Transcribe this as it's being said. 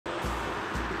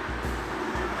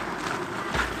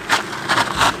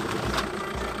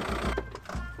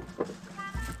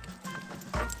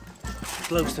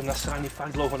Takhle už jsem nasraný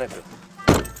fakt dlouho nebyl.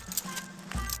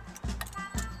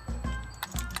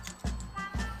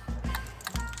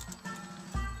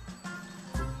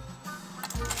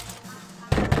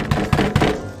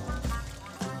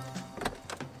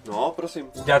 No, prosím.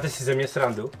 Děláte si ze mě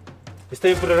srandu? Vy jste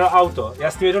mi prodal auto,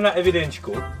 já s tím jedu na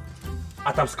evidenčku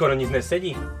a tam skoro nic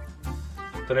nesedí.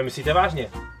 To nemyslíte vážně?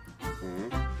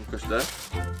 Ukažte.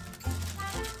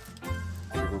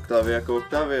 Oktavie jako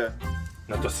Oktavie.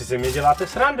 No to si ze mě děláte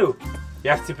srandu.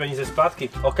 Já chci peníze zpátky,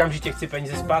 okamžitě chci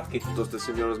peníze zpátky. To jste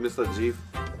si měl rozmyslet dřív.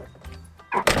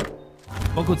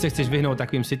 Pokud se chceš vyhnout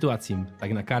takovým situacím,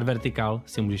 tak na Car Vertical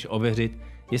si můžeš ověřit,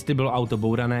 jestli bylo auto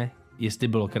bourané, jestli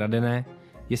bylo kradené,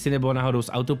 jestli nebylo náhodou z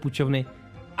autopůjčovny,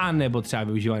 a nebo třeba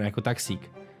využívané jako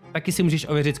taxík. Taky si můžeš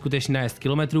ověřit skutečný nájezd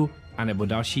kilometrů, anebo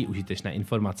další užitečné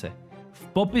informace. V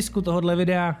popisku tohoto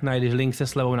videa najdeš link se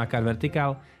slevou na Car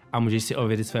Vertical a můžeš si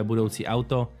ověřit své budoucí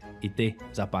auto i ty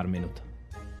za pár minut.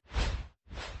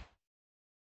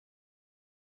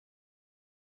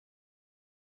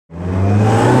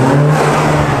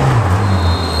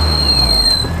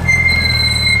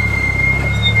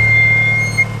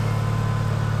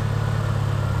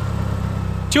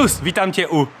 Čus, vítám tě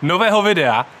u nového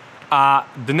videa a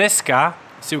dneska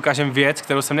si ukážem věc,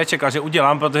 kterou jsem nečekal, že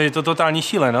udělám, protože je to totální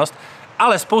šílenost,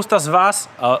 ale spousta z vás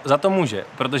za to může,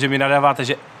 protože mi nadáváte,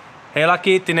 že hej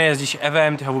Lucky, ty nejezdíš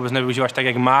EVem, ty ho vůbec nevyužíváš tak,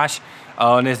 jak máš,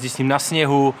 nejezdíš s ním na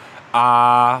sněhu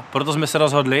a proto jsme se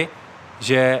rozhodli,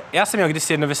 že já jsem měl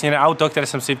kdysi jedno vysněné auto, které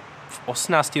jsem si v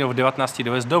 18 nebo v 19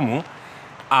 dovez domů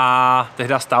a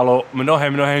tehdy stálo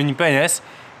mnohem peněz.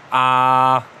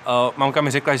 A mamka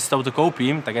mi řekla, že si to auto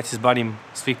koupím, tak ať si zbalím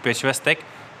svých 5 švestek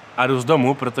a jdu z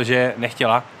domu, protože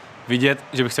nechtěla vidět,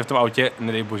 že bych se v tom autě,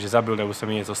 nedej bože, zabil nebo se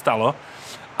mi něco stalo.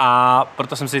 A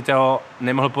proto jsem si to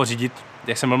nemohl pořídit,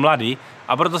 jak jsem byl mladý.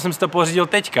 A proto jsem si to pořídil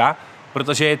teďka,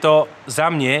 protože je to za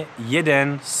mě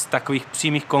jeden z takových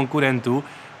přímých konkurentů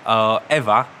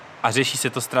EVA a řeší se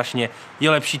to strašně. Je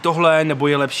lepší tohle, nebo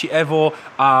je lepší EVO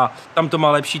a tam to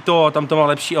má lepší to, tam to má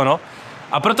lepší ono.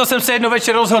 A proto jsem se jednou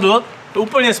večer rozhodl,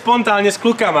 úplně spontánně s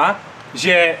klukama,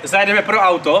 že zajedeme pro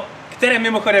auto, které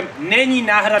mimochodem není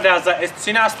náhrada za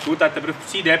S13, ta teprve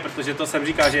přijde, protože to jsem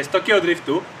říkal, že je z Tokyo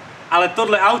Driftu, ale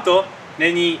tohle auto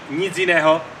není nic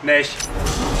jiného než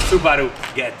Subaru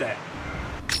GT.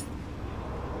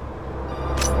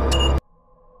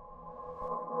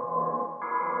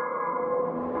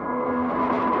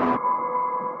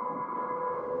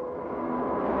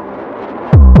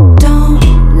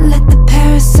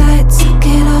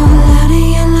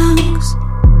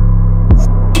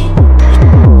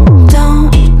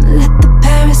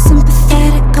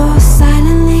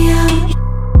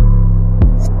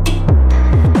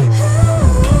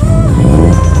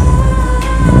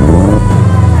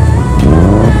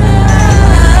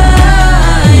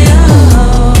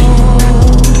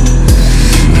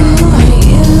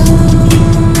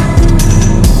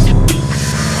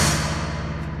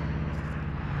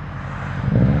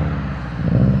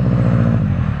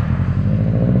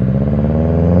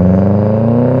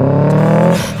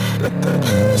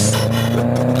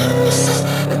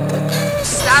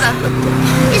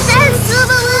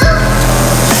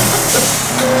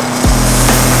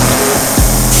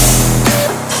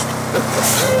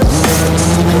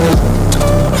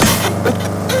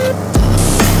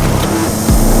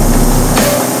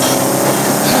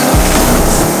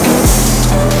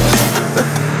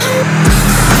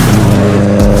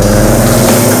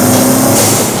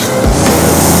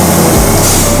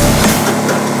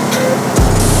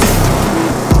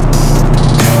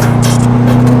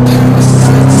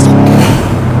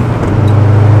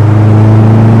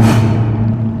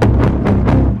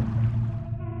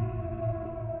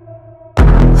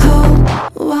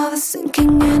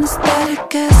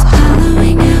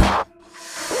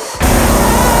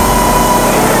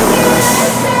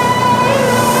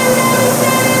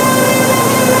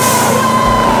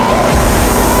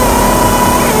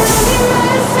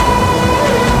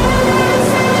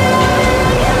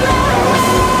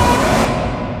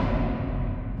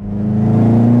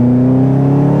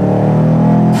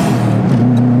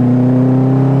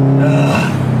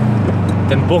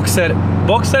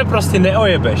 Boxer prostě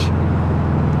neojebeš.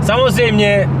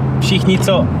 Samozřejmě všichni,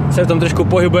 co se v tom trošku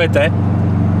pohybujete,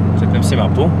 řekneme si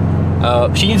mapu,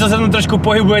 všichni, co se v tom trošku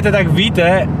pohybujete, tak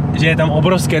víte, že je tam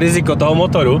obrovské riziko toho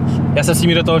motoru. Já jsem s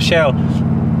nimi do toho šel.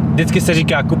 Vždycky se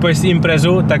říká, kupuješ si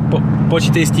Imprezu, tak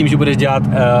počítej s tím, že budeš dělat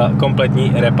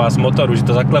kompletní repas motoru, že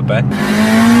to zaklepe.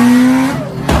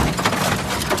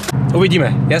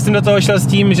 Uvidíme. Já jsem do toho šel s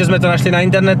tím, že jsme to našli na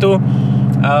internetu.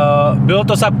 Bylo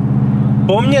to za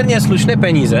poměrně slušné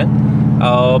peníze.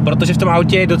 protože v tom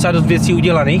autě je docela dost věcí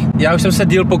udělaných. Já už jsem se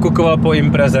díl pokukoval po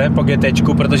Impreze, po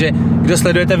GTčku, protože kdo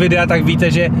sledujete videa, tak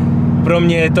víte, že pro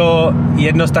mě je to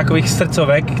jedno z takových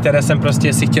srdcovek, které jsem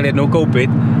prostě si chtěl jednou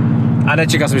koupit. A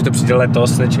nečekal jsem, že to přijde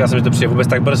letos, nečekal jsem, že to přijde vůbec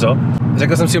tak brzo.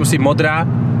 Řekl jsem si, že musí být modrá,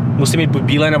 musí mít buď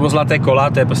bílé nebo zlaté kola,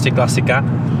 to je prostě klasika.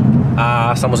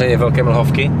 A samozřejmě velké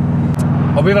mlhovky.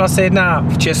 Objevila se jedna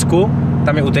v Česku,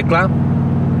 tam je utekla.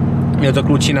 Měl to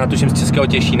klučina, tuším z Českého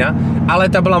Těšína, ale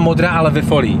ta byla modrá, ale ve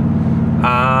folii.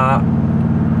 A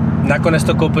nakonec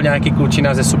to koupil nějaký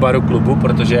klučina ze Subaru klubu,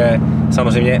 protože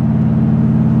samozřejmě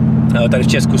tady v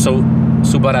Česku jsou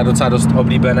Subaru docela dost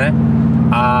oblíbené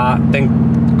a ten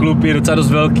klub je docela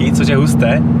dost velký, což je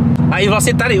husté. A i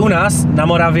vlastně tady u nás na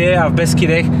Moravě a v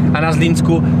Beskydech a na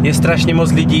Zlínsku je strašně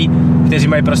moc lidí, kteří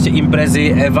mají prostě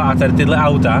Imprezy, EVA a tady tyhle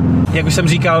auta. Jak už jsem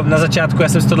říkal na začátku, já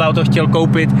jsem si tohle auto chtěl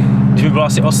koupit, když mi bylo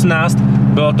asi 18,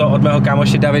 bylo to od mého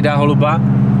kámoše Davida Holuba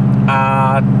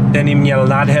a ten ji měl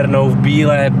nádhernou v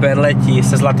bílé perleti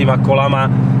se zlatýma kolama,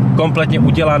 kompletně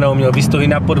udělanou, měl výstohy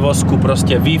na podvozku,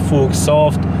 prostě výfuk,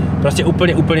 soft, prostě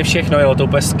úplně všechno, jelo to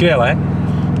úplně skvěle.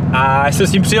 A já jsem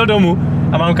s tím přijel domů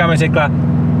a mamka mi řekla,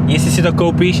 jestli si to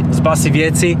koupíš, zbal si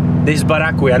věci, jdeš z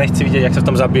baráku, já nechci vidět, jak se v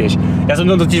tom zabiješ. Já jsem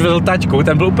tam totiž vezl taťku,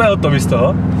 ten byl úplně hotový z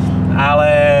toho, ale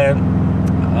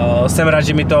jsem rád,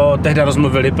 že mi to tehdy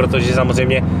rozmluvili, protože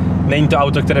samozřejmě není to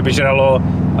auto, které by žralo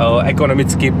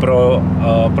ekonomicky pro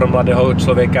mladého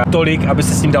člověka tolik, aby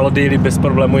se s ním dalo daily bez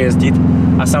problému jezdit.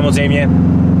 A samozřejmě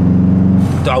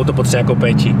to auto potřebuje jako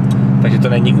péči, takže to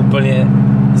není úplně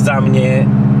za mě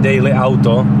daily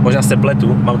auto, možná se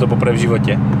pletu, mám to poprvé v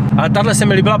životě. Ale tahle se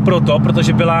mi líbila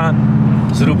protože byla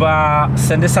zhruba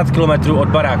 70 km od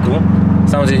baráku,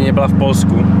 samozřejmě byla v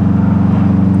Polsku.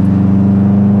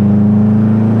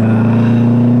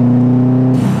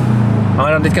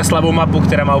 Máme tam teďka slabou mapu,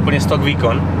 která má úplně stock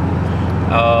výkon,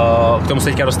 k tomu se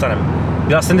teďka dostaneme.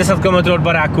 Byla 70 km od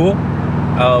baráku,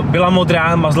 byla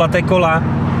modrá, má zlaté kola,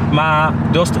 má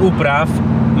dost úprav,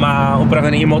 má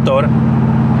upravený motor.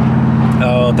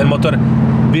 Ten motor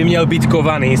by měl být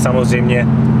kovaný samozřejmě,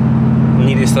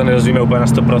 nikdy se to nedozvíme úplně na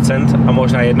 100% a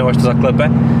možná jednou, až to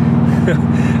zaklepe.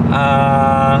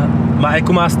 A má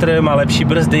EcoMaster, má lepší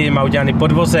brzdy, má udělaný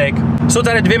podvozek. Jsou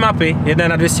tady dvě mapy, jedna je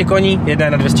na 200 koní, jedna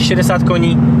je na 260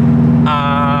 koní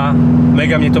a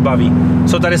mega mě to baví.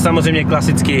 Jsou tady samozřejmě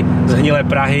klasicky zhnilé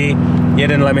prahy,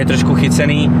 jeden lem je trošku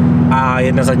chycený a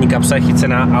jedna zadní kapsa je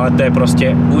chycená, ale to je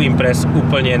prostě u Imprez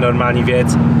úplně normální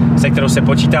věc, se kterou se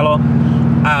počítalo.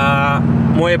 A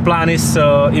moje plány s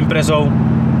Imprezou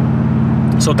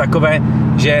jsou takové,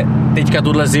 že teďka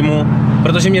tuhle zimu,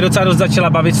 protože mě docela dost začala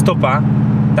bavit stopa,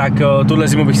 tak tuhle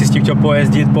zimu bych si s tím chtěl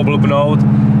pojezdit, poblbnout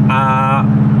a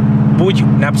buď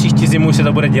na příští zimu se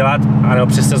to bude dělat, anebo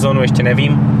přes sezónu, ještě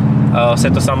nevím,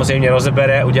 se to samozřejmě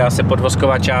rozebere, udělá se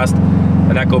podvozková část,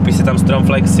 nakoupí se tam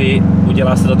stromflexy,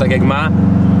 udělá se to tak, jak má,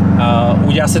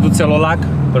 udělá se tu celolak,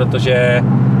 protože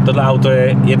tohle auto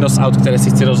je jedno z aut, které si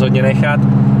chci rozhodně nechat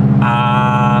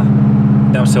a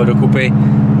dám si ho dokupy.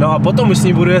 No a potom už s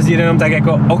ním budu jezdit jenom tak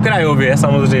jako okrajově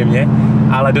samozřejmě,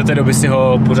 ale do té doby si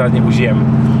ho pořádně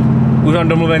užijem. Už mám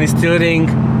domluvený steel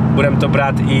ring, budeme to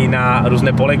brát i na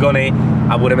různé polygony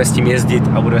a budeme s tím jezdit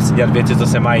a budeme si dělat věci, co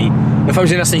se mají. Doufám,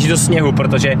 že nasněží do sněhu,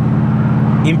 protože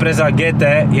Impreza GT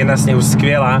je na sněhu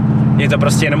skvělá, je to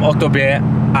prostě jenom o tobě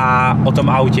a o tom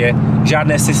autě.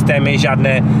 Žádné systémy,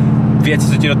 žádné věci,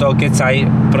 co ti do toho kecají,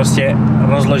 prostě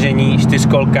rozložení,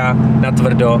 4kolka na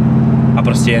tvrdo a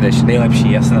prostě jedeš,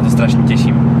 nejlepší, já se na to strašně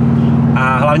těším.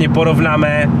 A hlavně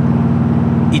porovnáme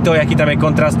i to, jaký tam je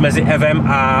kontrast mezi EVem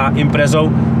a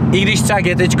Imprezou. I když třeba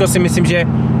GTčko si myslím, že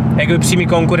jako přímý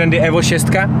konkurent je EVO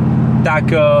 6,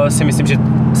 tak si myslím, že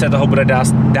se toho bude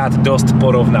dát dost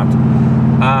porovnat.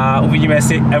 A uvidíme,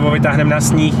 jestli EVO vytáhneme na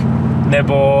sníh,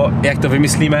 nebo jak to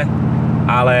vymyslíme,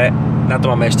 ale na to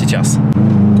máme ještě čas.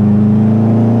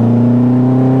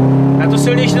 Na to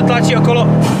silnější to tlačí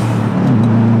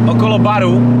okolo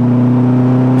baru.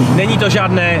 Není to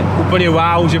žádné úplně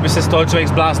wow, že by se z toho člověk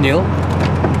zbláznil.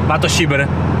 Má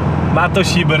to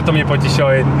šíbr, to mě potěšilo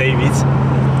nejvíc.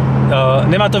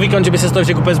 Nemá to výkon, že by se z toho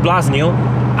člověk úplně zbláznil,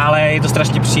 ale je to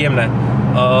strašně příjemné.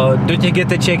 Do těch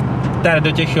GTček, teda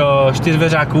do těch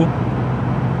čtyřveřáků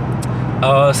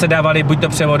se dávaly buď to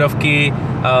převodovky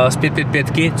z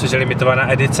 555, což je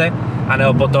limitovaná edice,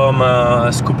 anebo potom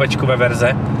z kupečkové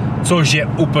verze, což je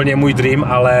úplně můj dream,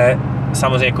 ale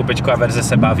samozřejmě kupečková verze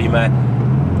se bavíme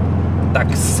tak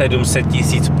 700 000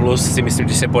 plus, si myslím,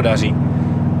 že se podaří.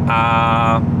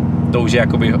 A to už je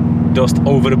jakoby dost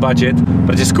over budget,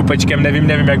 protože s kupečkem nevím,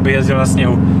 jak by jezdil na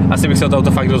sněhu. Asi bych se o to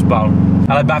auto fakt dost bál.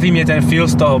 Ale baví mě ten feel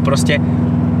z toho, prostě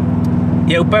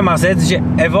je úplně mazec, že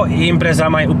EVO i Impreza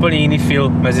mají úplně jiný feel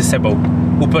mezi sebou.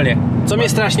 Úplně. Co mě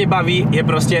strašně baví, je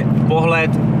prostě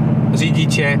pohled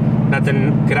řidiče na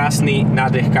ten krásný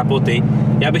nádech kapoty.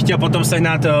 Já bych chtěl potom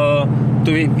sehnat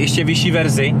tu ještě vyšší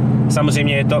verzi.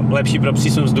 Samozřejmě je to lepší pro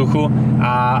přísun vzduchu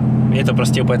a je to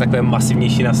prostě úplně takové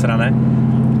masivnější nasrané.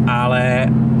 Ale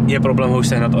je problém ho už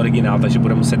sehnat originál, takže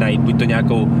budeme muset najít buď to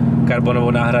nějakou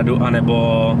karbonovou náhradu,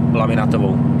 anebo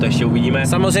laminatovou. To ještě uvidíme.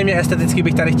 Samozřejmě esteticky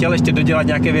bych tady chtěl ještě dodělat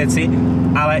nějaké věci,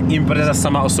 ale Impreza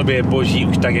sama o sobě je boží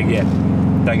už tak, jak je.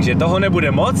 Takže toho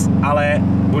nebude moc, ale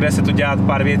bude se tu dělat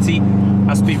pár věcí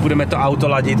a spíš budeme to auto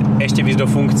ladit ještě víc do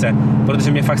funkce,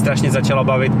 protože mě fakt strašně začalo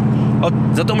bavit.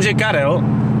 Za to může Karel,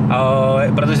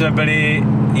 protože jsme byli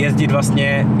jezdit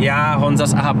vlastně já, Honza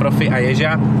z AHA Profi a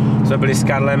Ježa, jsme byli s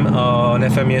Karlem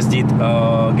Nefem jezdit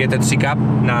GT3 Cup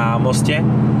na mostě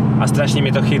a strašně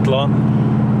mi to chytlo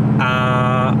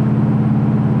a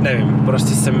nevím,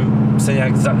 prostě jsem se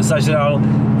nějak zažral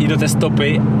i do té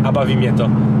stopy a baví mě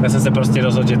to. Tak jsem se prostě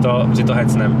rozhodl, že to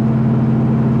hecnem.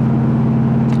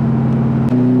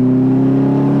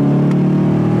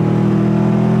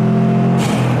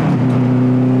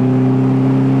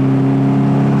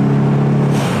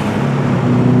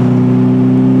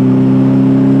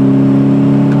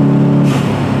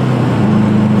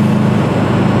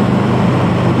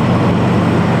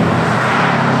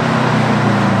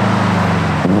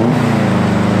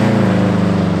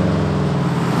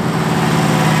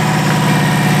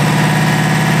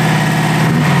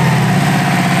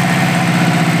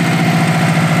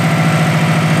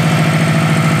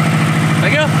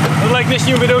 K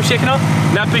dnešnímu videu všechno,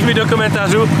 napiš mi do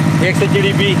komentářů, jak se ti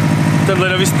líbí tenhle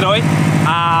nový stroj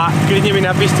a klidně mi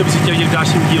napiš, co bys chtěl vidět v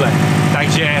dalším díle.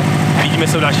 Takže vidíme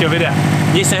se u dalšího videa.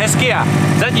 Měj se hezky a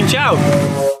zatím čau!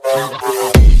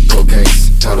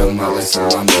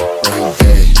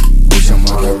 Push 'em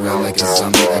all around like a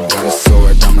zombie. I got a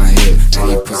sword on my hip, and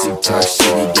he pussy talk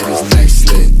shit, he